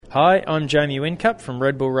Hi, I'm Jamie Whincup from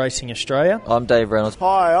Red Bull Racing Australia. I'm Dave Reynolds.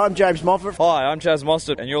 Hi, I'm James Moffat. Hi, I'm Chaz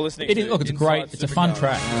Mostert, and you're listening to Look, it's great. It's a fun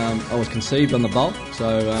track. I was conceived on the Bolt,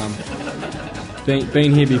 so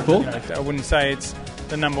been here before. I wouldn't say it's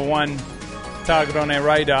the number one target on our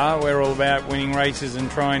radar. We're all about winning races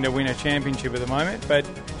and trying to win a championship at the moment, but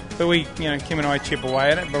we, Kim and I chip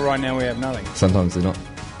away at it, but right now we have nothing. Sometimes they're not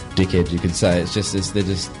dickheads, you could say. They're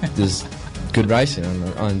just good racing, and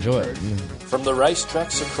I enjoy it. From the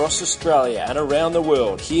racetracks across Australia and around the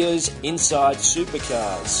world, here's Inside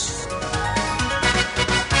Supercars.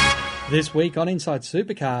 This week on Inside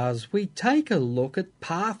Supercars, we take a look at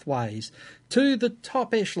pathways to the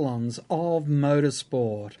top echelons of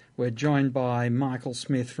motorsport. We're joined by Michael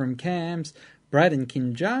Smith from CAMS, Brad and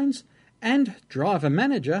Kim Jones, and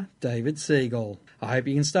driver-manager David Siegel. I hope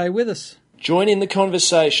you can stay with us. Join in the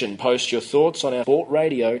conversation. Post your thoughts on our Sport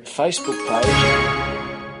Radio Facebook page.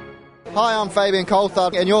 Hi, I'm Fabian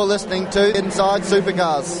Coulthard, and you're listening to Inside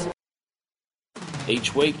Supercars.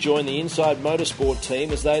 Each week, join the Inside Motorsport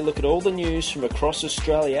team as they look at all the news from across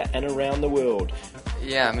Australia and around the world.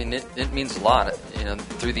 Yeah, I mean, it means a lot.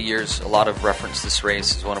 Through the years, a lot of reference this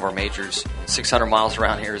race as one of our majors. 600 miles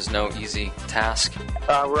around here is no easy task.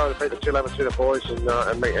 We're able to beat the 211 Super boys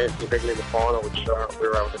and meet Anthony Begley in the final, which we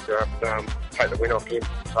were able to take the win off him.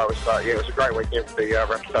 So it was a great weekend for the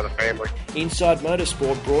Rapstar family. Inside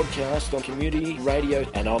Motorsport broadcast on community radio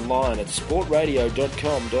and online at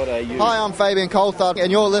sportradio.com.au. Hi, I'm Fabian Coulthard,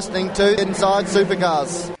 and you're listening to Inside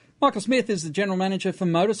Supercars. Michael Smith is the General Manager for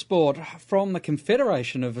Motorsport from the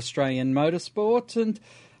Confederation of Australian Motorsport, and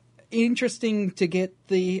interesting to get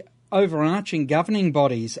the overarching governing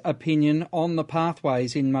body's opinion on the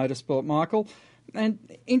pathways in motorsport, Michael. And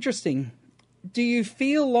interesting, do you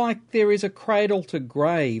feel like there is a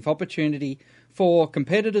cradle-to-grave opportunity for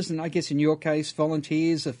competitors, and I guess in your case,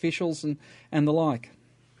 volunteers, officials and the like?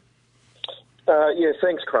 Yeah,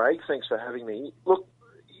 thanks, Craig. Thanks for having me. Look,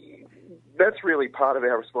 that's really part of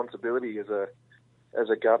our responsibility as a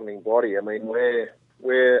governing body. I mean,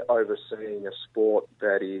 we're overseeing a sport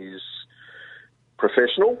that is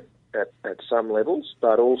professional at some levels,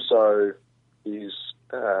 but also is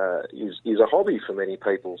a hobby for many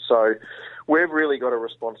people. So we've really got a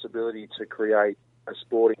responsibility to create a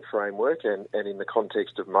sporting framework and in the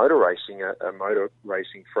context of motor racing, a motor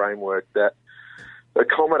racing framework that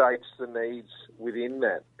accommodates the needs within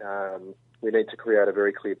that. We need to create a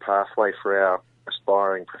very clear pathway for our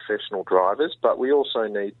aspiring professional drivers, but we also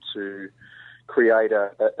need to create a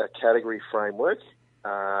category framework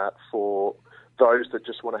for those that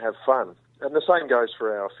just want to have fun. And the same goes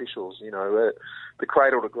for our officials. The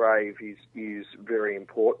cradle to grave is very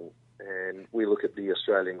important. And we look at the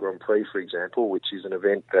Australian Grand Prix, for example, which is an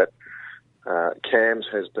event that CAMS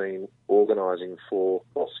has been organising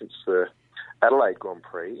since the Adelaide Grand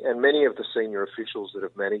Prix, and many of the senior officials that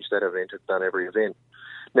have managed that event have done every event.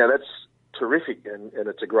 Now, that's terrific and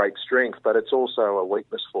it's a great strength, but it's also a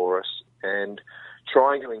weakness for us. And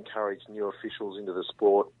trying to encourage new officials into the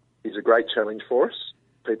sport is a great challenge for us.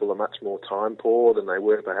 People are much more time poor than they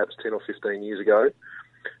were perhaps 10 or 15 years ago.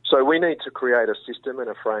 So we need to create a system and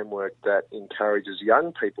a framework that encourages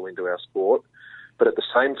young people into our sport, but at the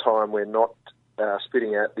same time we're not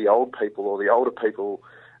spitting out the old people or the older people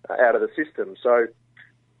out of the system. So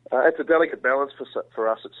it's a delicate balance for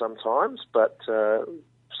us at some times, but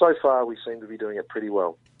so far we seem to be doing it pretty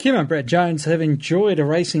well. Kim and Brad Jones have enjoyed a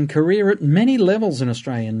racing career at many levels in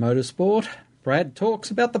Australian motorsport. Brad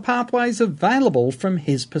talks about the pathways available from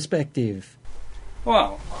his perspective.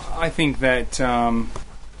 Well, I think that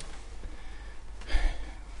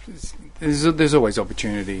there's always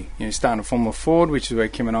opportunity. Starting at Formula Ford, which is where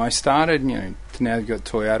Kim and I started. To now you've got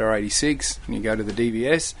Toyota 86, and you go to the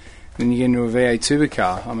DBS, then you get into a V8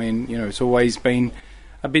 supercar. I mean, it's always been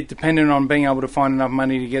a bit dependent on being able to find enough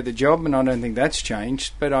money to get the job, and I don't think that's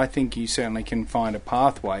changed. But I think you certainly can find a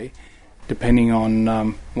pathway depending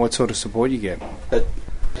on what sort of support you get.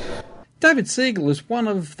 David Siegel is one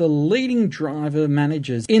of the leading driver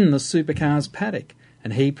managers in the supercars paddock,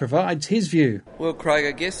 and he provides his view. Well, Craig,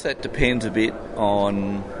 I guess that depends a bit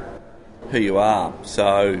on who you are.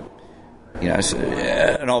 So,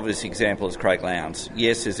 an obvious example is Craig Lowndes.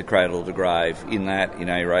 Yes, there's a cradle to grave in that, he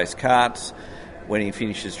race karts. When he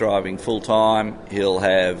finishes driving full-time, he'll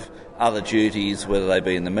have other duties, whether they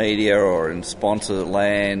be in the media or in sponsor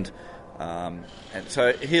land. And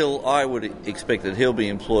so I would expect that he'll be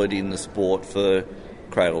employed in the sport for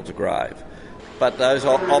cradle to grave. But those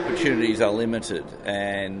opportunities are limited,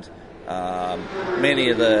 and many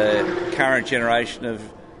of the current generation of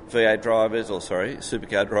supercar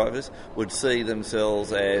drivers would see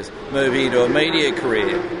themselves as moving into a media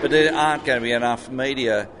career. But there aren't going to be enough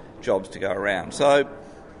media jobs to go around. So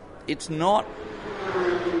it's not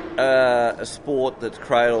a sport that's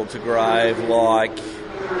cradle to grave like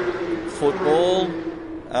football.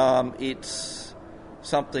 It's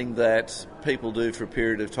something that people do for a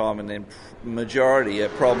period of time, and then majority are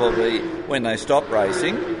probably, when they stop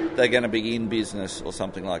racing, they're going to be in business or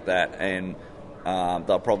something like that, and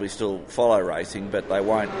they'll probably still follow racing, but they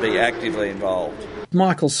won't be actively involved.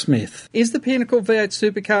 Michael Smith, is the Pinnacle V8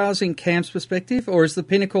 Supercars in Cam's perspective, or is the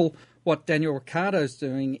Pinnacle what Daniel Ricciardo's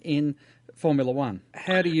doing in Formula One?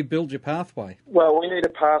 How do you build your pathway? Well, we need a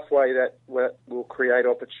pathway that will create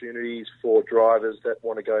opportunities for drivers that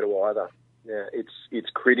want to go to either. Now, it's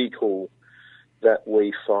critical that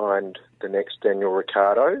we find the next Daniel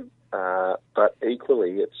Ricciardo, but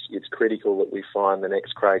equally it's critical that we find the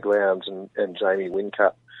next Craig Lowndes and Jamie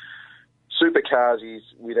Whincup. Supercars is,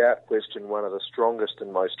 without question, one of the strongest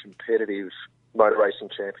and most competitive motor racing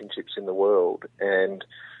championships in the world, and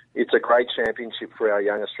it's a great championship for our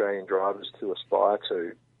young Australian drivers to aspire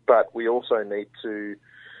to. But we also need to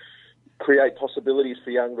create possibilities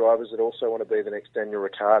for young drivers that also want to be the next Daniel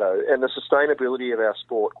Ricciardo. And the sustainability of our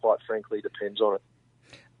sport, quite frankly, depends on it.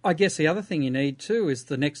 I guess the other thing you need too is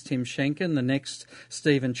the next Tim Schenken, the next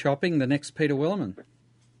Stephen Chopping, the next Peter Wellerman.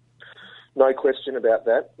 No question about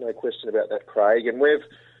that. No question about that, Craig. And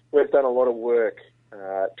we've done a lot of work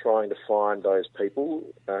trying to find those people.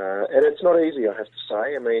 And it's not easy, I have to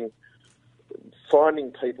say. I mean,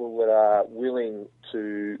 finding people that are willing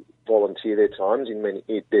to volunteer their time in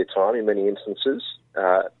many instances,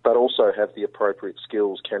 but also have the appropriate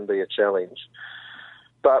skills can be a challenge.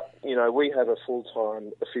 But, you know, we have a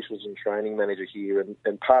full-time officials and training manager here,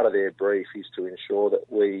 and part of their brief is to ensure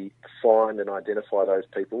that we find and identify those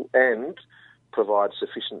people and provide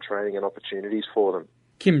sufficient training and opportunities for them.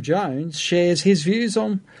 Kim Jones shares his views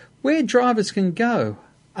on where drivers can go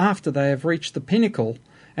after they have reached the pinnacle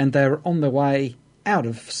and they're on their way out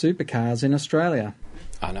of supercars in Australia.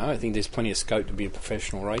 I think there's plenty of scope to be a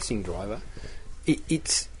professional racing driver.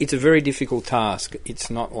 It's a very difficult task.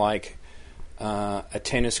 It's not like a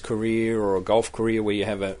tennis career or a golf career where you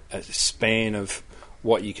have a span of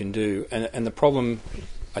what you can do. And the problem,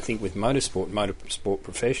 I think, with motorsport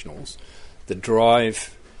professionals, the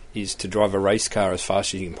drive is to drive a race car as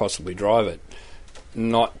fast as you can possibly drive it,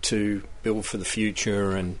 not to build for the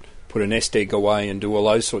future and put a nest egg away and do all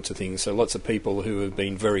those sorts of things. So lots of people who have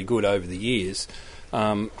been very good over the years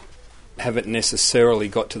haven't necessarily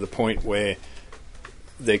got to the point where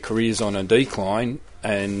their career's on a decline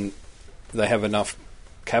and they have enough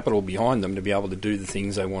capital behind them to be able to do the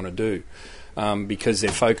things they want to do, because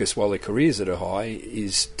their focus while their careers are high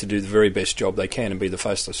is to do the very best job they can and be the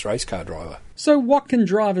fastest race car driver. So what can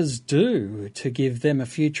drivers do to give them a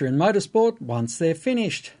future in motorsport once they're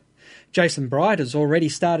finished? Jason Bright has already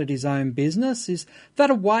started his own business. Is that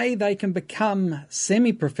a way they can become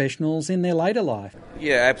semi-professionals in their later life?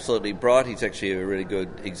 Yeah, absolutely. Bright, he's actually a really good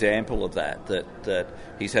example of that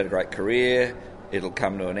he's had a great career. It'll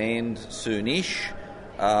come to an end soonish,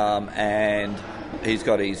 and he's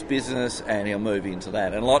got his business and he'll move into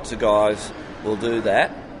that. And lots of guys will do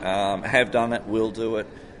that, have done it, will do it.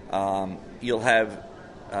 You'll have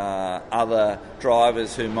other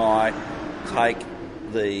drivers who might take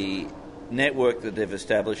the network that they've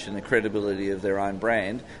established and the credibility of their own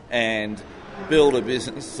brand and build a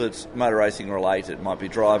business that's motor racing related. It might be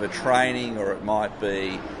driver training, or it might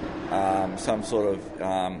be some sort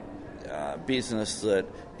of business that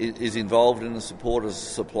is involved in the sport as a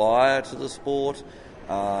supplier to the sport.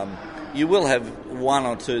 You will have one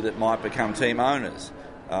or two that might become team owners.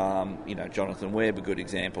 Jonathan Webb, a good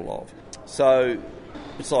example of. So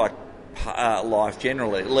it's like life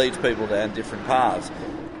generally. It leads people down different paths.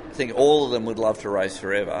 I think all of them would love to race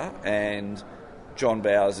forever, and John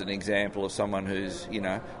Bowers is an example of someone who's,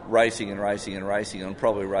 racing and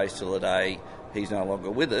probably race till the day he's no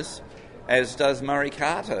longer with us, as does Murray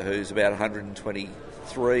Carter, who's about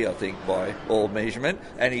 123, I think, by all measurement,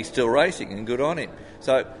 and he's still racing, and good on him.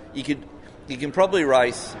 So you can probably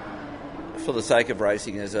race for the sake of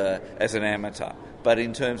racing as an amateur, but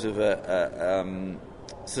in terms of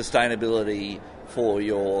sustainability for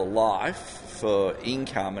your life, for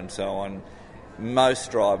income and so on,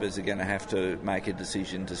 most drivers are going to have to make a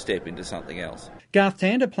decision to step into something else. Garth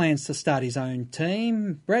Tander plans to start his own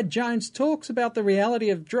team. Brad Jones talks about the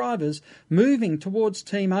reality of drivers moving towards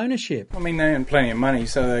team ownership. I mean, they earn plenty of money,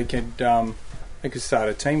 so they could start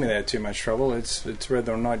a team without too much trouble. It's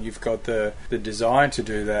whether or not you've got the desire to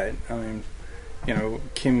do that. I mean,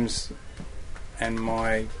 Kim's and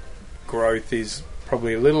my growth is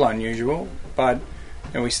probably a little unusual, but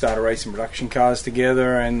we started racing production cars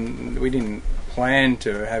together, and we didn't plan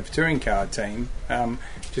to have a touring car team.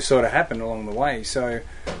 Just sort of happened along the way. So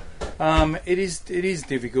it is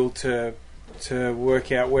difficult to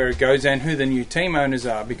work out where it goes and who the new team owners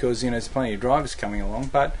are, because there's plenty of drivers coming along.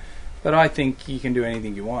 But I think you can do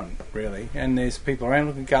anything you want, really. And there's people around.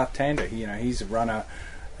 Look at Garth Tander. He's run an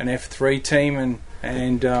F3 team,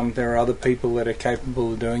 and there are other people that are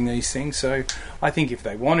capable of doing these things. So I think if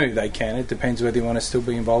they want to, they can. It depends whether you want to still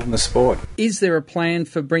be involved in the sport. Is there a plan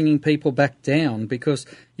for bringing people back down? Because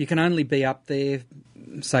you can only be up there,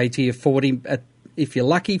 say, to your 40, if you're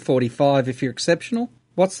lucky, 45 if you're exceptional.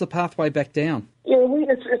 What's the pathway back down? Yeah,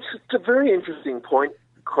 it's a very interesting point,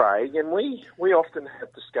 Craig, and we often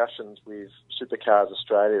have discussions with Supercars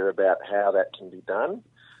Australia about how that can be done.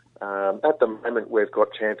 At the moment, we've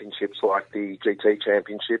got championships like the GT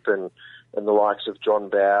Championship and the likes of John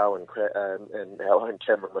Bowe and our own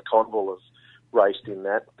Cameron McConville have raced in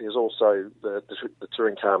that. There's also the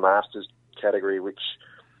Touring Car Masters category, which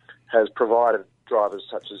has provided drivers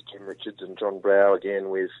such as Tim Richards and John Bowe again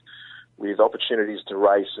with opportunities to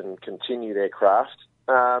race and continue their craft.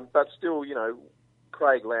 But still,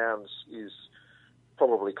 Craig Lowndes is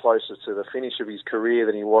probably closer to the finish of his career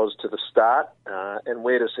than he was to the start. And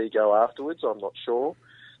where does he go afterwards? I'm not sure.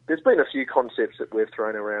 There's been a few concepts that we've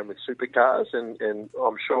thrown around with supercars, and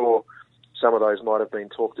I'm sure some of those might have been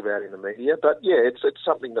talked about in the media. But yeah, it's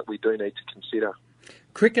something that we do need to consider.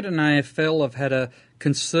 Cricket and AFL have had a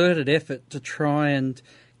concerted effort to try and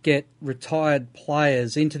get retired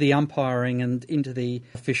players into the umpiring and into the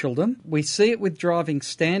officialdom. We see it with driving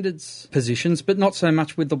standards positions, but not so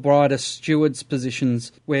much with the brighter stewards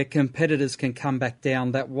positions where competitors can come back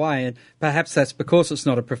down that way. And perhaps that's because it's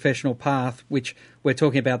not a professional path, which we're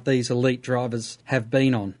talking about these elite drivers have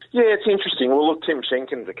been on. Yeah, it's interesting. Well, look, Tim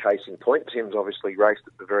Schenken's a case in point. Tim's obviously raced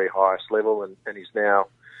at the very highest level and he's now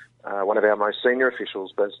one of our most senior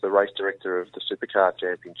officials, but as the race director of the Supercar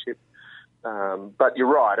Championship. But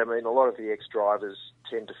you're right. I mean, a lot of the ex-drivers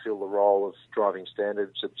tend to fill the role of driving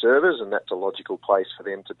standards observers, and that's a logical place for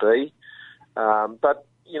them to be. But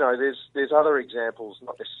there's other examples,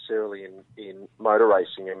 not necessarily in motor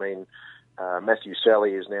racing. I mean, Matthew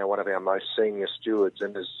Sally is now one of our most senior stewards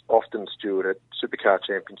and is often steward at Supercar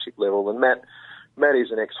Championship level. And Matt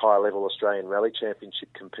is an ex-high-level Australian Rally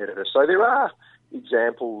Championship competitor. So there are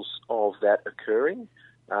examples of that occurring.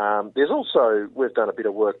 There's also, we've done a bit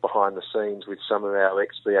of work behind the scenes with some of our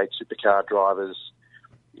ex-V8 supercar drivers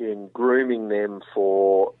in grooming them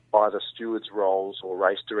for either stewards' roles or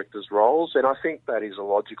race directors' roles, and I think that is a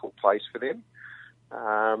logical place for them.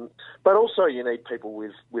 But also you need people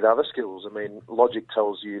with other skills. I mean, logic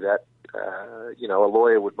tells you that, a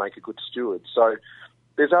lawyer would make a good steward. So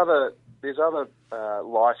there's other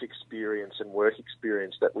life experience and work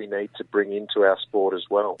experience that we need to bring into our sport as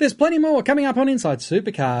well. There's plenty more coming up on Inside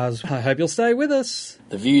Supercars. I hope you'll stay with us.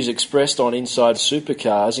 The views expressed on Inside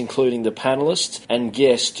Supercars, including the panellists and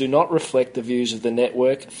guests, do not reflect the views of the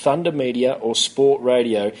network, Thunder Media or Sport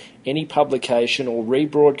Radio. Any publication or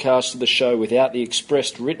rebroadcast of the show without the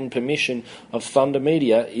expressed written permission of Thunder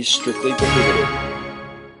Media is strictly prohibited.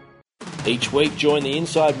 Each week, join the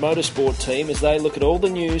Inside Motorsport team as they look at all the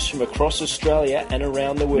news from across Australia and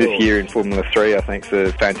around the world. This year in Formula 3, I think it's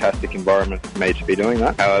a fantastic environment for me to be doing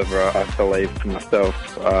that. However, I believe for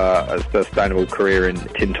myself, a sustainable career in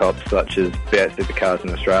tin tops such as V8 Supercars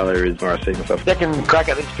in Australia is where I see myself. Second crack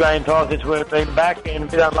at the Australian title since we've been back, and a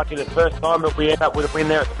bit unlucky the first time, but we ended up with a win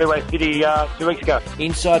there at Speedway City 2 weeks ago.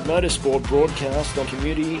 Inside Motorsport broadcast on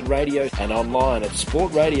community radio and online at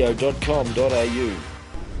sportradio.com.au.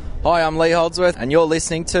 Hi, I'm Lee Holdsworth, and you're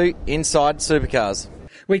listening to Inside Supercars.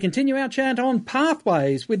 We continue our chat on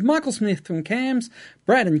pathways with Michael Smith from CAMS,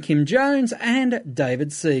 Brad and Kim Jones, and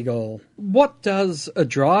David Siegel. What does a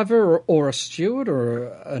driver or a steward or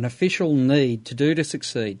an official need to do to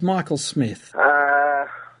succeed? Michael Smith.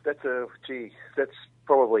 That's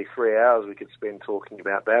probably 3 hours we could spend talking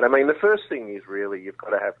about that. I mean, the first thing is really you've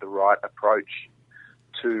got to have the right approach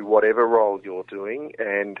to whatever role you're doing,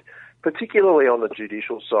 and particularly on the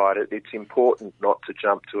judicial side, it's important not to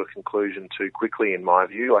jump to a conclusion too quickly, in my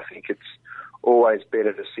view. I think it's always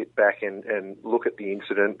better to sit back and look at the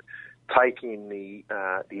incident, take in the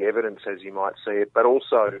evidence as you might see it, but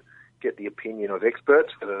also get the opinion of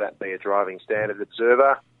experts, whether that be a driving standard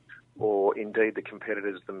observer or indeed the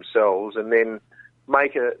competitors themselves, and then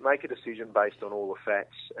make a decision based on all the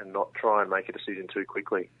facts and not try and make a decision too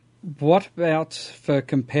quickly. What about for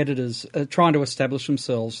competitors trying to establish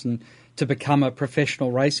themselves and to become a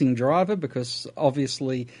professional racing driver? Because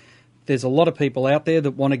obviously there's a lot of people out there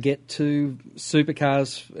that want to get to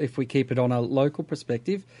supercars if we keep it on a local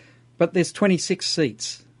perspective, but there's 26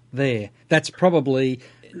 seats there. That's probably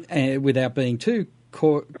without being too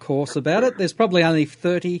coarse about it, there's probably only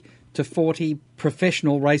 30 to 40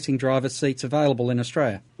 professional racing driver seats available in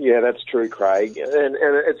Australia. Yeah, that's true, Craig, and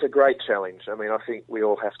it's a great challenge. I mean, I think we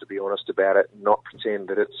all have to be honest about it and not pretend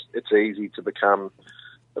that it's easy to become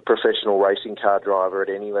a professional racing car driver at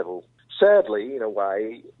any level. Sadly, in a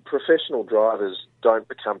way, professional drivers don't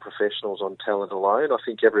become professionals on talent alone. I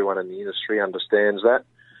think everyone in the industry understands that.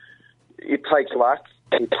 It takes luck,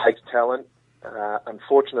 it takes talent.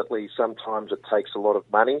 Unfortunately, sometimes it takes a lot of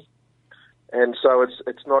money. And so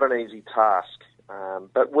it's not an easy task,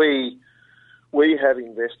 but we have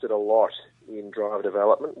invested a lot in driver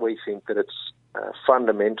development. We think that it's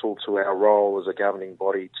fundamental to our role as a governing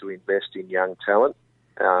body to invest in young talent.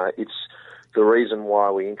 It's the reason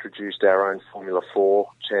why we introduced our own Formula 4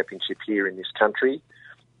 championship here in this country.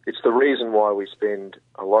 It's the reason why we spend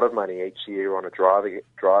a lot of money each year on a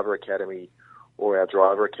driver academy or our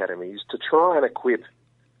driver academies to try and equip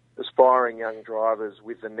aspiring young drivers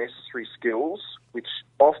with the necessary skills, which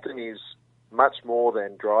often is much more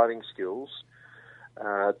than driving skills,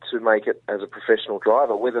 to make it as a professional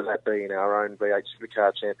driver, whether that be in our own V8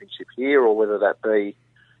 Supercar Championship here or whether that be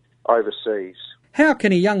overseas. How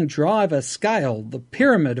can a young driver scale the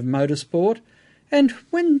pyramid of motorsport, and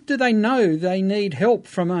when do they know they need help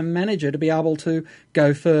from a manager to be able to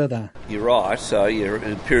go further? You're right, so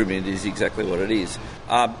the pyramid is exactly what it is.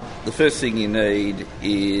 The first thing you need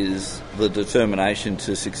is the determination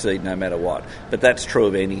to succeed no matter what, but that's true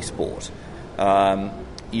of any sport. The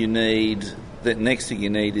next thing you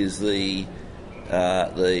need is the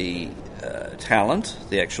talent,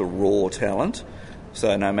 the actual raw talent.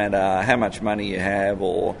 So no matter how much money you have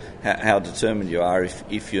or how determined you are,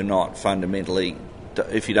 if you're not fundamentally,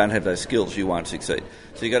 if you don't have those skills, you won't succeed.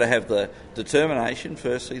 So you've got to have the determination,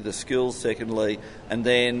 firstly, the skills, secondly, and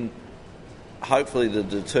then hopefully the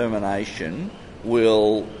determination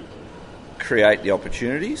will create the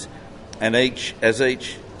opportunities. And as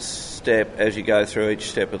you go through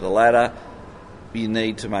each step of the ladder, you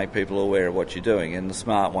need to make people aware of what you're doing. And the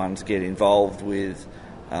smart ones get involved with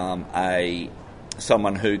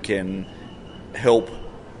someone who can help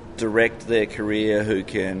direct their career, who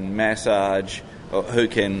can massage, or who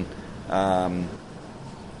can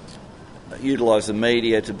utilise the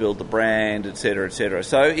media to build the brand, etc., etc.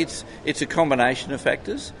 So it's a combination of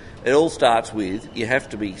factors. It all starts with you have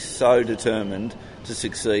to be so determined to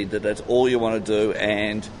succeed that that's all you want to do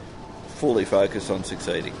and fully focus on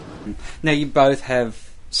succeeding. Now, you both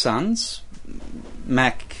have sons.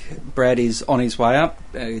 Brad is on his way up,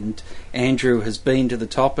 and Andrew has been to the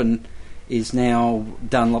top and is now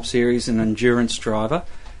Dunlop Series and endurance driver.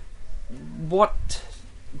 What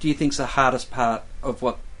do you think's the hardest part of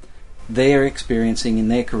what they're experiencing in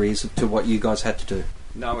their careers to what you guys had to do?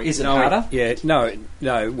 Is it harder?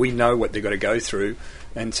 No. We know what they've got to go through,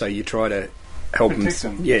 and so you try to help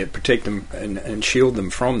protect them and shield them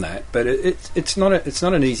from that. But it's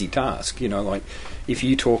not an easy task. You know, like if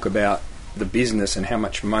you talk about the business and how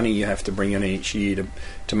much money you have to bring in each year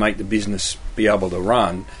to make the business be able to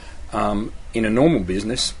run. In a normal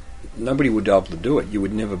business, nobody would be able to do it. You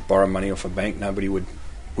would never borrow money off a bank. Nobody would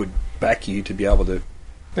back you to be able to.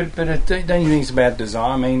 But don't you think it's about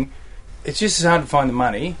design? I mean, it's just as hard to find the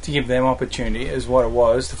money to give them opportunity as what it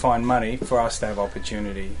was to find money for us to have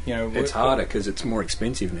opportunity. You know, it's harder because it's more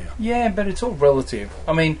expensive now. Yeah, but it's all relative.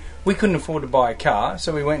 I mean, we couldn't afford to buy a car,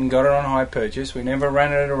 so we went and got it on hire purchase. We never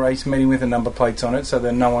ran it at a race meeting with the number plates on it, so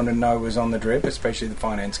that no one would know it was on the drip, especially the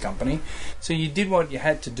finance company. So you did what you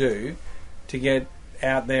had to do to get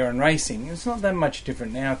out there and racing. It's not that much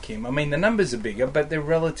different now, Kim. I mean, the numbers are bigger, but they're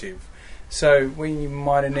relative. So when you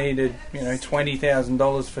might have needed,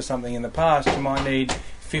 $20,000 for something in the past, you might need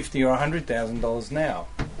 $50,000 or $100,000 now.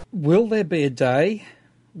 Will there be a day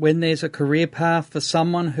when there's a career path for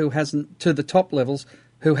someone who hasn't, to the top levels,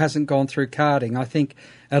 who hasn't gone through karting? I think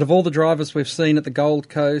out of all the drivers we've seen at the Gold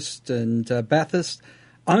Coast and Bathurst,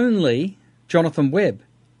 only Jonathan Webb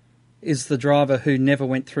is the driver who never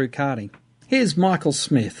went through karting. Here's Michael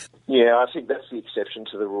Smith. Yeah, I think that's the exception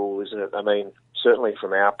to the rule, isn't it? I mean, certainly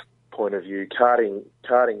from our point of view, karting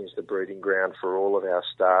is the breeding ground for all of our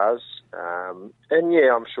stars. And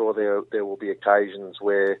yeah, I'm sure there will be occasions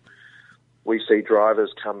where we see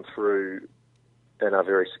drivers come through and are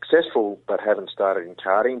very successful but haven't started in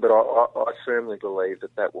karting. But I firmly believe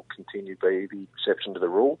that will continue to be the exception to the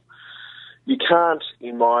rule. You can't,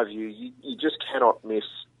 in my view, you just cannot miss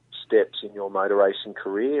steps in your motor racing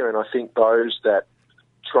career. And I think those that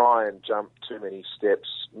try and jump too many steps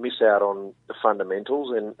miss out on the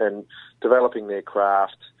fundamentals and developing their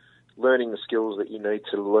craft, learning the skills that you need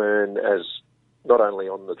to learn as not only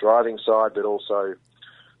on the driving side but also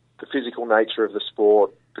the physical nature of the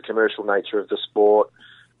sport, the commercial nature of the sport.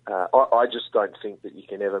 I just don't think that you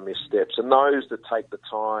can ever miss steps. And those that take the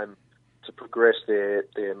time to progress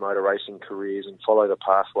their motor racing careers and follow the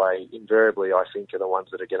pathway, invariably, I think, are the ones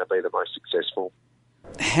that are going to be the most successful.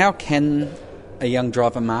 How can a young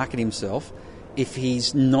driver market himself if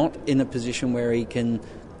he's not in a position where he can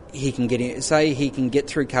get in? Say he can get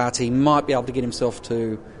through karts, he might be able to get himself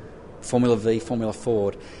to Formula V, Formula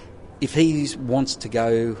Ford. If he wants to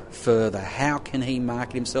go further, how can he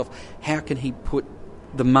market himself? How can he put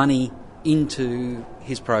the money into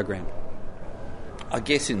his program? I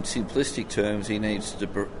guess in simplistic terms, he needs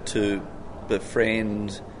to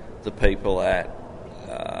befriend the people at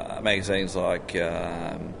magazines like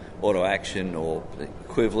Auto Action or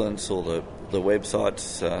equivalents, or the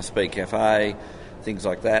websites, Speed Cafe, things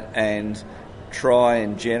like that, and try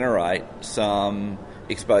and generate some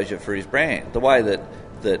exposure for his brand. The way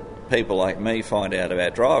that people like me find out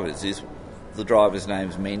about drivers is the driver's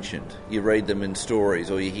name's mentioned. You read them in stories,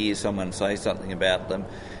 or you hear someone say something about them,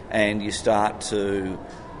 and you start to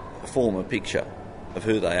form a picture of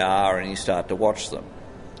who they are, and you start to watch them.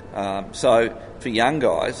 So for young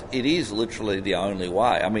guys, it is literally the only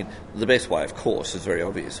way. I mean, the best way, of course, is very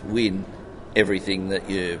obvious: win everything that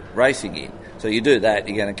you're racing in. So you do that,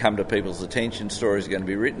 you're going to come to people's attention, stories are going to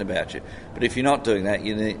be written about you. But if you're not doing that,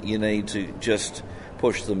 you need to just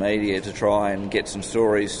push the media to try and get some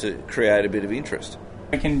stories to create a bit of interest.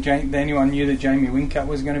 Reckon anyone knew that Jamie Whincup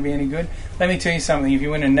was going to be any good? Let me tell you something. If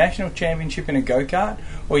you win a national championship in a go-kart,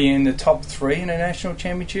 or you're in the top 3 in a national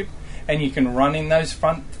championship, and you can run in those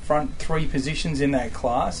front 3 positions in that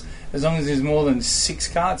class, as long as there's more than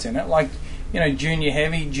 6 karts in it, like, you know, junior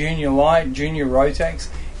heavy, junior light, junior Rotax,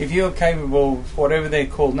 if you're capable of whatever they're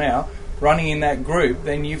called now, running in that group,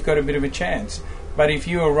 then you've got a bit of a chance. But if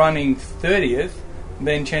you are running 30th,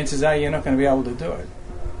 then chances are you're not going to be able to do it.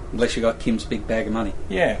 Unless you got Kim's big bag of money.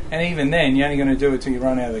 Yeah, and even then, you're only going to do it till you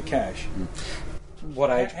run out of the cash. What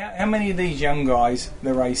age? How many of these young guys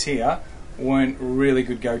that race here weren't really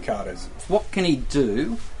good go-karters? What can he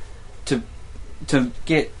do to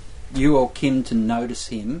get you or Kim to notice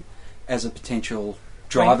him as a potential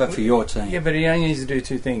driver for your team? Yeah, but he only needs to do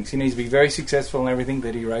 2 things. He needs to be very successful in everything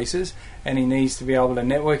that he races, and he needs to be able to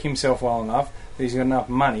network himself well enough that he's got enough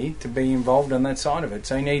money to be involved on that side of it.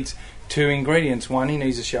 So he needs 2 ingredients. 1, he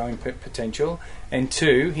needs to show him potential, and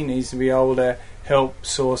 2, he needs to be able to help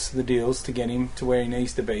source the deals to get him to where he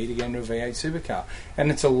needs to be to get into a V8 supercar.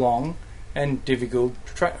 And it's a long and difficult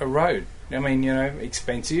road. I mean, you know,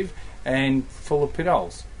 expensive and full of pit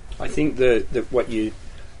holes. I think that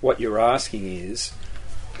what you're asking is,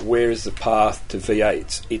 where is the path to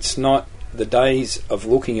V8s? It's not the days of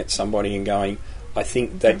looking at somebody and going, I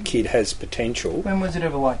think that kid has potential. When was it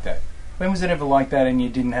ever like that? When was it ever like that, and you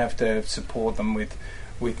didn't have to support them with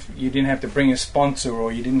you didn't have to bring a sponsor,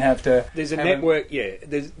 or you didn't have to... There's a network,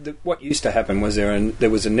 what used to happen was there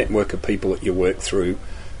was a network of people that you worked through,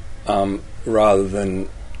 rather than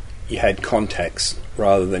you had contacts,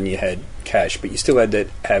 rather than you had cash, but you still had to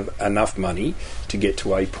have enough money to get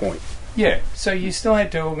to a point. Yeah, so you still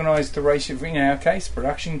had to organise the race, in our case,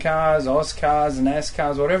 production cars, Oz cars, and AS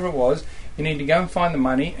cars, whatever it was. You need to go and find the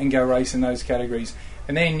money and go race in those categories.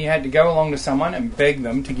 And then you had to go along to someone and beg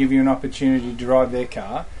them to give you an opportunity to drive their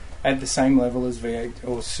car at the same level as V8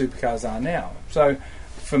 or supercars are now. So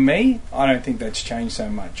for me, I don't think that's changed so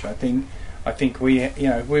much. I think we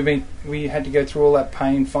had to go through all that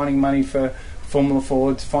pain, finding money for Formula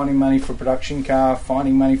Fords, finding money for production car,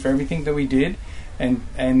 finding money for everything that we did. And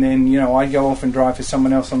then, you know, I'd go off and drive for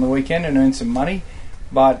someone else on the weekend and earn some money,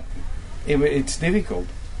 but it's difficult.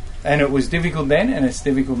 And it was difficult then, and it's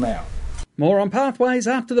difficult now. More on Pathways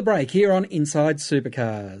after the break here on Inside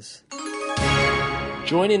Supercars.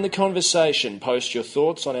 Join in the conversation. Post your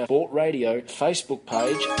thoughts on our Sport Radio Facebook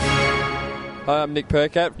page. Hi, I'm Nick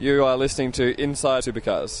Percat. You are listening to Inside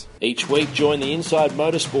Supercars. Each week, join the Inside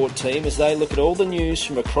Motorsport team as they look at all the news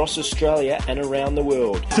from across Australia and around the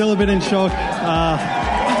world. Still a bit in shock.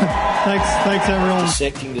 Thanks everyone.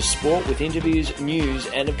 Dissecting the sport with interviews, news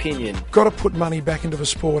and opinion. Got to put money back into the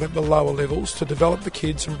sport at the lower levels to develop the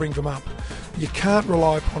kids and bring them up. You can't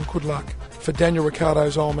rely upon good luck. For Daniel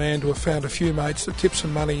Ricciardo's old man to have found a few mates to tip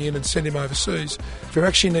some money in and send him overseas, there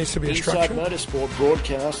actually needs to be a structure. Inside Motorsport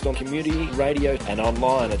broadcast on community radio and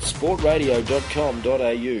online at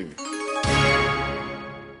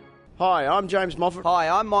sportradio.com.au. Hi, I'm James Moffat. Hi,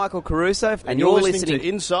 I'm Michael Caruso. And you're listening to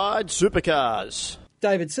Inside Supercars.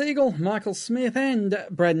 David Siegel, Michael Smith and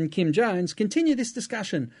Brad and Kim Jones continue this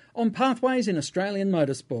discussion on pathways in Australian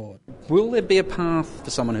motorsport. Will there be a path for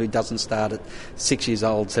someone who doesn't start at 6 years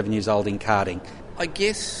old, 7 years old in karting? I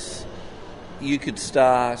guess you could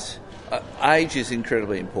start age is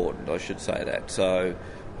incredibly important, I should say that. So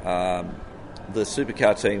the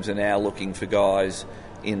supercar teams are now looking for guys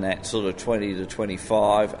in that sort of 20 to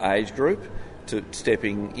 25 age group to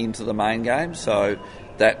stepping into the main game. So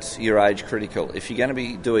that's your age critical. If you're going to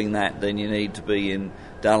be doing that, then you need to be in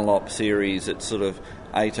Dunlop series at sort of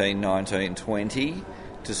 18, 19, 20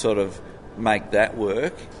 to sort of make that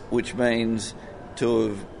work, which means to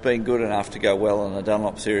have been good enough to go well in the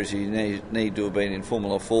Dunlop series, you need to have been in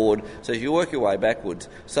Formula Ford. So if you work your way backwards,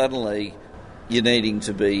 suddenly you're needing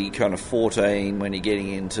to be kind of 14 when you're getting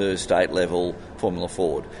into state level Formula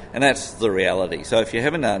Ford. And that's the reality. So if you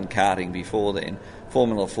haven't done karting before then,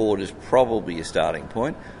 Formula Ford is probably your starting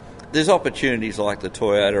point. There's opportunities like the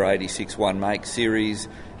Toyota 86 One Make series.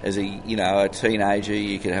 As a teenager,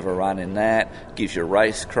 you could have a run in that. Gives you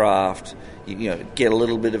racecraft. You get a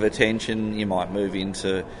little bit of attention. You might move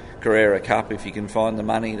into Carrera Cup if you can find the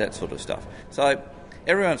money, that sort of stuff. So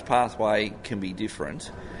everyone's pathway can be different,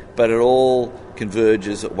 but it all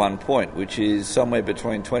converges at one point, which is somewhere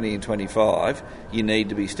between 20 and 25. You need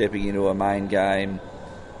to be stepping into a main game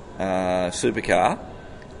supercar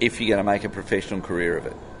if you're going to make a professional career of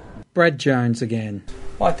it. Brad Jones again.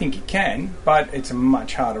 Well, I think you can, but it's a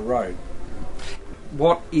much harder road.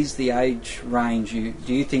 What is the age range?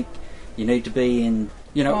 Do you think you need to be in?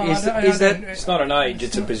 It's not an age;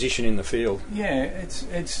 it's a position in the field. Yeah,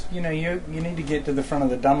 it's you need to get to the front of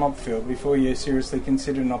the Dunlop field before you seriously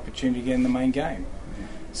consider an opportunity to get in the main game.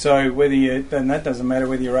 So then that doesn't matter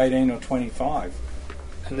whether you're 18 or 25.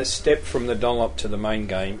 And the step from the Dunlop to the main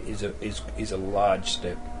game is a large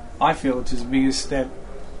step. I feel it's as big a step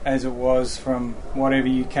as it was from whatever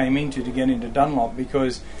you came into to get into Dunlop,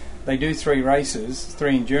 because they do 3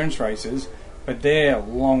 endurance races, but they're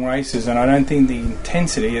long races, and I don't think the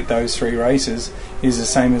intensity at those 3 races is the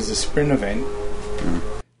same as the sprint event.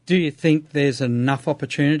 Do you think there's enough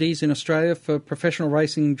opportunities in Australia for professional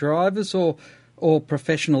racing drivers or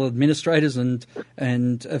professional administrators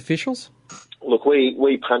and officials? Look,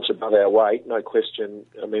 we punch above our weight, no question.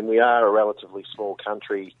 I mean, we are a relatively small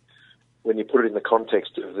country. When you put it in the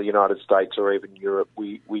context of the United States or even Europe,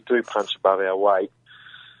 we do punch above our weight.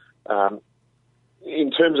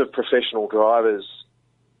 In terms of professional drivers,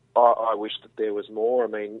 I wish that there was more. I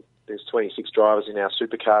mean, there's 26 drivers in our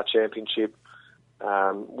supercar championship.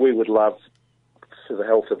 We would love, for the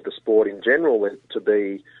health of the sport in general, to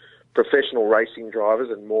be professional racing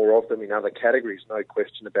drivers and more of them in other categories, no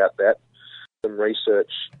question about that. Some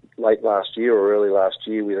research late last year or early last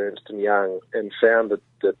year with Ernst & Young and found that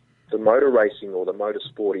the motor racing or the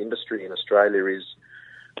motorsport industry in Australia is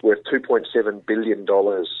worth $2.7 billion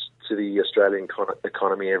to the Australian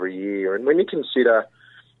economy every year. And when you consider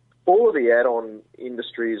all of the add-on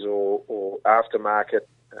industries or aftermarket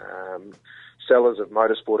sellers of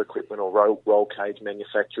motorsport equipment or roll cage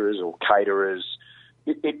manufacturers or caterers,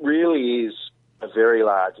 it really is a very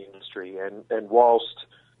large industry. And whilst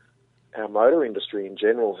our motor industry in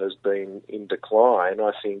general has been in decline,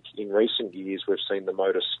 I think in recent years we've seen the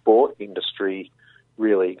motorsport industry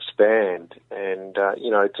really expand. And,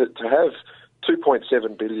 to have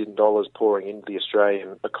 $2.7 billion pouring into the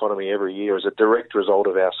Australian economy every year as a direct result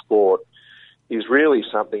of our sport is really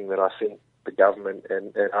something that I think the government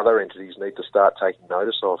and other entities need to start taking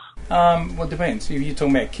notice of. Well, it depends. If you're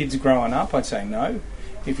talking about kids growing up, I'd say no.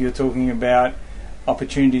 If you're talking about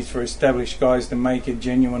opportunities for established guys to make a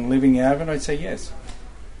genuine living out of it, I'd say yes.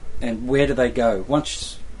 And where do they go?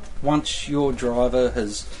 Once your driver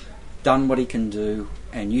has done what he can do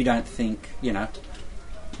and you don't think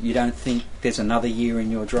there's another year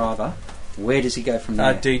in your driver, where does he go from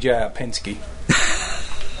there? DJ Penske.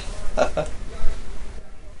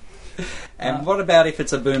 And what about if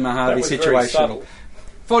it's a Boomer Harvey situation?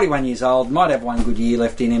 41 years old, might have one good year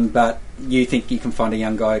left in him, but you think you can find a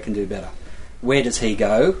young guy who can do better. Where does he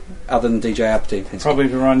go, other than DJ Penske? Probably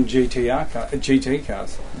to run GT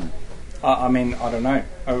cars. I mean, I don't know.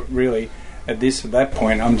 Really, at that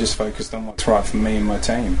point, I'm just focused on what's right for me and my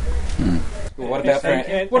team. Well,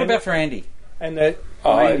 what about for Andy? And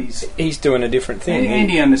he's doing a different thing.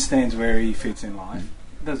 Andy understands where he fits in life,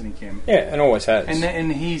 doesn't he, Kim? Yeah, and always has.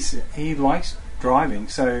 And he likes driving,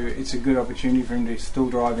 so it's a good opportunity for him to still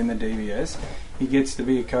drive in the DBS. He gets to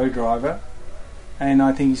be a co-driver, and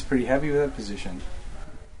I think he's pretty happy with that position.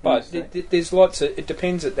 But there's lots of... It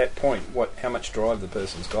depends at that point how much drive the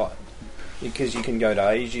person's got. Because you can go to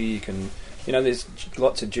Asia, you can... there's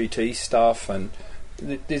lots of GT stuff, and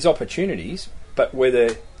there's opportunities, but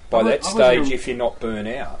whether by that stage, if you're not burnt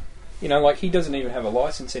out... like he doesn't even have a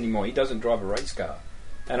licence anymore. He doesn't drive a race car.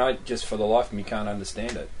 And I just, for the life of me, can't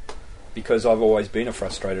understand it. Because I've always been a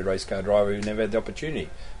frustrated race car driver who never had the opportunity.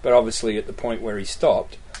 But obviously at the point where he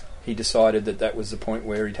stopped, he decided that was the point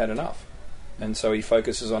where he'd had enough. And so he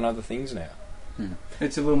focuses on other things now.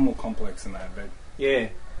 It's a little more complex than that, but... Yeah.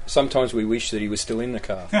 Sometimes we wish that he was still in the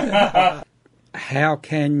car. How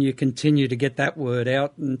can you continue to get that word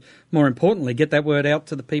out, and more importantly, get that word out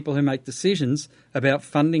to the people who make decisions about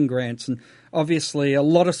funding grants? And obviously a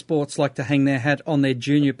lot of sports like to hang their hat on their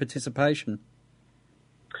junior participation.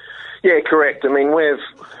 Yeah, correct. I mean,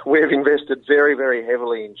 we've invested very, very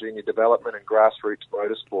heavily in junior development and grassroots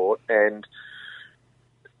motorsport, and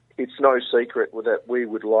it's no secret that we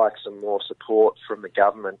would like some more support from the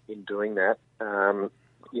government in doing that.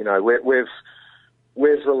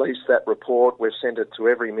 We've released that report. We've sent it to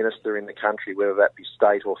every minister in the country, whether that be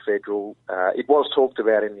state or federal. It was talked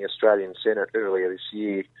about in the Australian Senate earlier this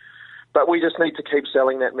year. But we just need to keep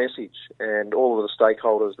selling that message, and all of the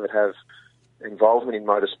stakeholders that have involvement in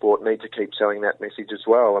motorsport need to keep selling that message as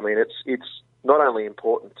well. I mean, it's not only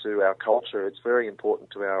important to our culture, it's very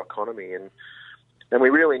important to our economy, and we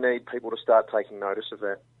really need people to start taking notice of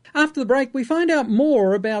that. After the break, we find out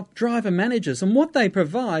more about driver managers and what they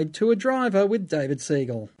provide to a driver with David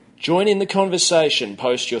Siegel. Join in the conversation.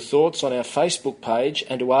 Post your thoughts on our Facebook page,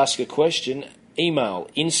 and to ask a question, email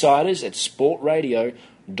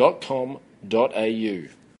insiders@sportradio.com.au.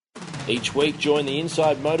 Each week, join the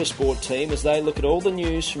Inside Motorsport team as they look at all the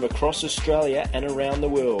news from across Australia and around the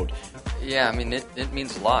world. Yeah, I mean, it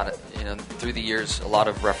means a lot. Through the years, a lot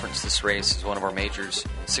of reference this race as one of our majors.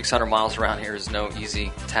 600 miles around here is no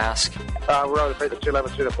easy task. We were able to beat the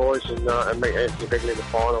 211 Super Boys and meet Anthony Begley in the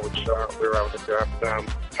final, which we were able to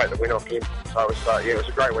take the win off him. So it was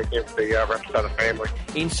a great weekend for the Rapstar family.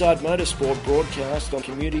 Inside Motorsport broadcast on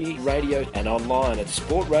community radio and online at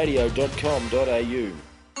sportradio.com.au.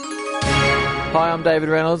 Hi, I'm David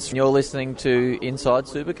Reynolds, and you're listening to Inside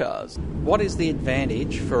Supercars. What is the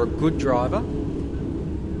advantage for a good driver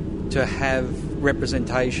to have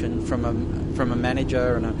representation from a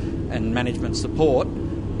manager and management support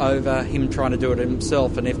over him trying to do it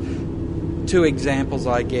himself? And if two examples,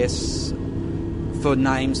 I guess, for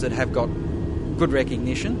names that have got good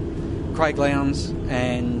recognition, Craig Lowndes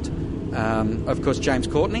and, of course, James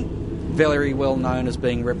Courtney, very well known as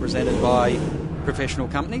being represented by professional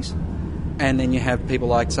companies. And then you have people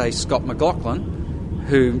like, say, Scott McLaughlin,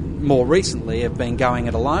 who more recently have been going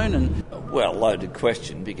it alone. And well, loaded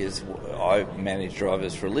question, because I manage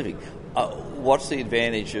drivers for a living. What's the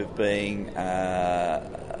advantage of having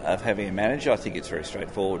a manager? I think it's very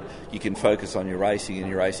straightforward. You can focus on your racing and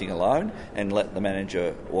your racing alone, and let the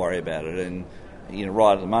manager worry about it. And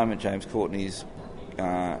right at the moment, James Courtney's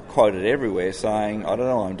quoted everywhere saying, "I don't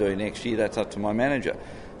know what I'm doing next year. That's up to my manager."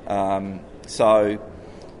 So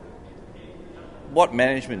what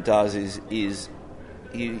management does is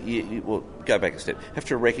you well, go back a step. Have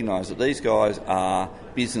to recognise that these guys are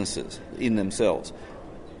businesses in themselves.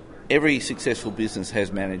 Every successful business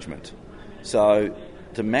has management. So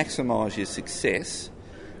to maximise your success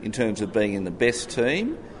in terms of being in the best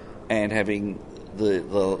team and having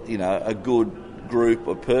a good group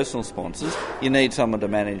of personal sponsors, you need someone to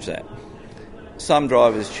manage that. Some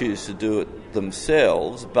drivers choose to do it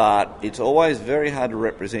themselves, but it's always very hard to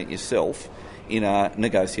represent yourself in a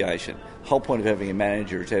negotiation. The whole point of having a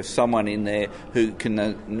manager is to have someone in there who can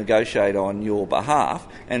negotiate on your behalf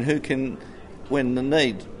and who can, when the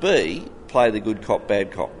need be, play the good cop,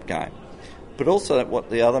 bad cop game. But also what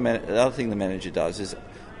the other thing the manager does is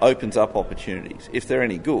opens up opportunities. If they're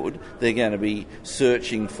any good, they're going to be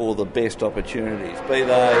searching for the best opportunities, be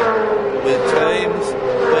they with teams,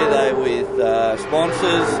 be they with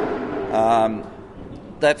sponsors.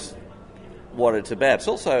 That's what it's about. It's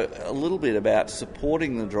also a little bit about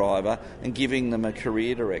supporting the driver and giving them a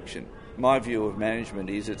career direction. My view of management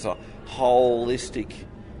is it's a holistic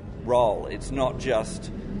role. It's not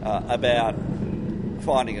just about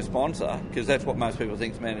finding a sponsor, because that's what most people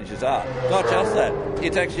think managers are. Not just that.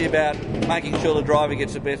 It's actually about making sure the driver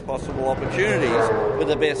gets the best possible opportunities with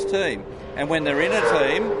the best team. And when they're in a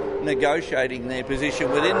team, negotiating their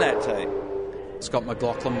position within that team. Scott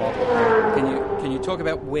McLaughlin model. Can you talk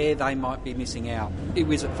about where they might be missing out?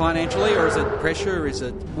 Is it financially, or is it pressure? Is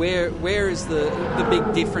it where is the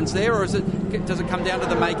big difference there, or does it come down to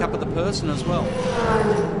the makeup of the person as well?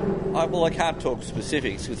 I can't talk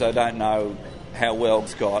specifics because I don't know how well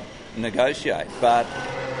Scott negotiate, but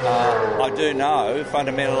I do know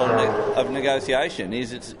fundamental of negotiation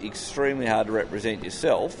is it's extremely hard to represent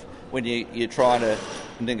yourself when you're trying to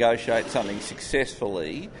negotiate something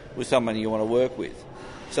successfully with someone you want to work with.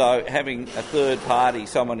 So having a third party,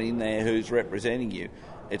 someone in there who's representing you,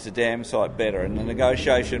 it's a damn sight better. And the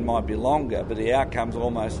negotiation might be longer, but the outcome's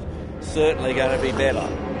almost certainly going to be better.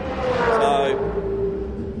 So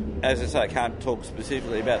as I say, I can't talk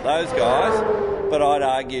specifically about those guys, but I'd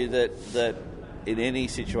argue that in any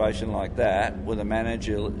situation like that, with a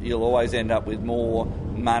manager, you'll always end up with more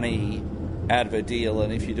money out of a deal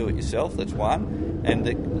than if you do it yourself. That's one. And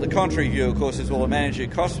the contrary view, of course, is, well, a manager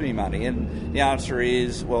costs me money. And the answer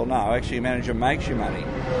is, well, no, actually a manager makes you money.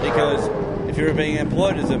 Because if you're being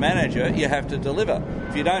employed as a manager, you have to deliver.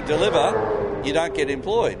 If you don't deliver, you don't get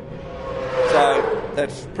employed. So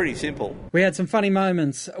that's pretty simple. We had some funny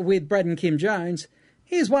moments with Brad and Kim Jones.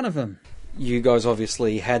 Here's one of them. You guys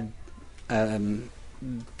obviously had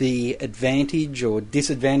the advantage or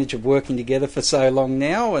disadvantage of working together for so long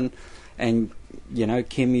now, and you know,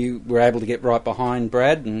 Kim, you were able to get right behind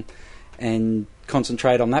Brad and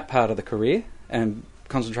concentrate on that part of the career and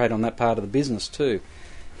concentrate on that part of the business too.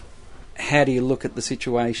 How do you look at the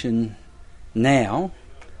situation now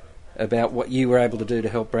about what you were able to do to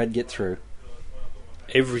help Brad get through?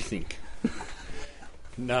 Everything.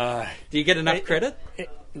 No. Do you get enough credit?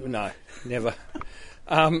 No, never.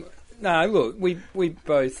 No, look, we've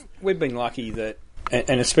been lucky that,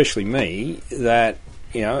 and especially me, that,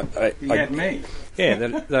 you know, You had me. Yeah,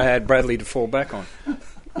 that I had Bradley to fall back on.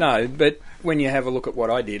 No, but when you have a look at what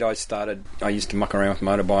I did, I used to muck around with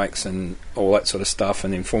motorbikes and all that sort of stuff,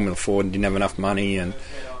 and then Formula Ford, and didn't have enough money, and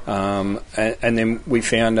then we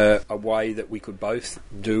found a way that we could both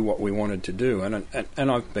do what we wanted to do,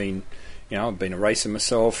 and I've been a racer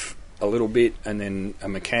myself a little bit, and then a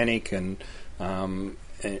mechanic, and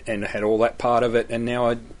had all that part of it, and now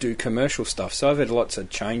I do commercial stuff. So I've had lots of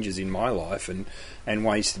changes in my life and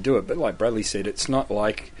ways to do it. But like Bradley said, it's not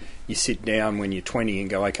like you sit down when you're 20 and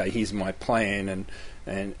go, okay, here's my plan,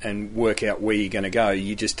 and work out where you're going to go.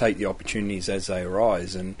 You just take the opportunities as they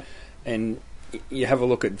arise, and you have a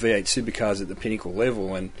look at V8 supercars at the pinnacle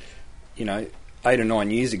level, and, you know, 8 or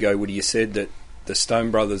 9 years ago would you said that the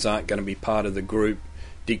Stone brothers aren't going to be part of the group,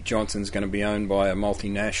 Dick Johnson's going to be owned by a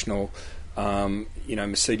multinational,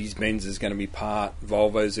 Mercedes-Benz is going to be part,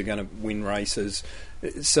 Volvos are going to win races.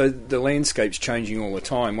 So the landscape's changing all the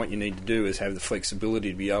time. What you need to do is have the flexibility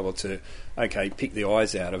to be able to, pick the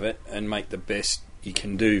eyes out of it and make the best you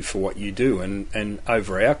can do for what you do. And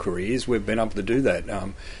over our careers, we've been able to do that.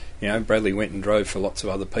 Bradley went and drove for lots of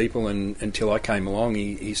other people, and until I came along,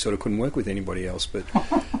 he sort of couldn't work with anybody else. But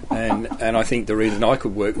and I think the reason I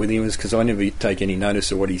could work with him was because I never take any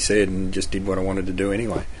notice of what he said and just did what I wanted to do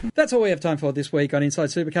anyway. That's all we have time for this week on Inside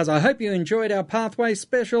Supercars. I hope you enjoyed our Pathway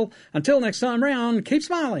special. Until next time round, keep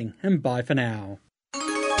smiling, and bye for now.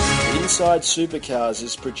 Inside Supercars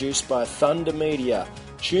is produced by Thunder Media.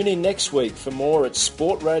 Tune in next week for more at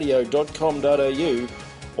sportradio.com.au,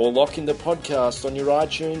 or lock in the podcast on your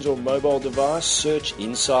iTunes or mobile device. Search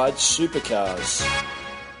Inside Supercars.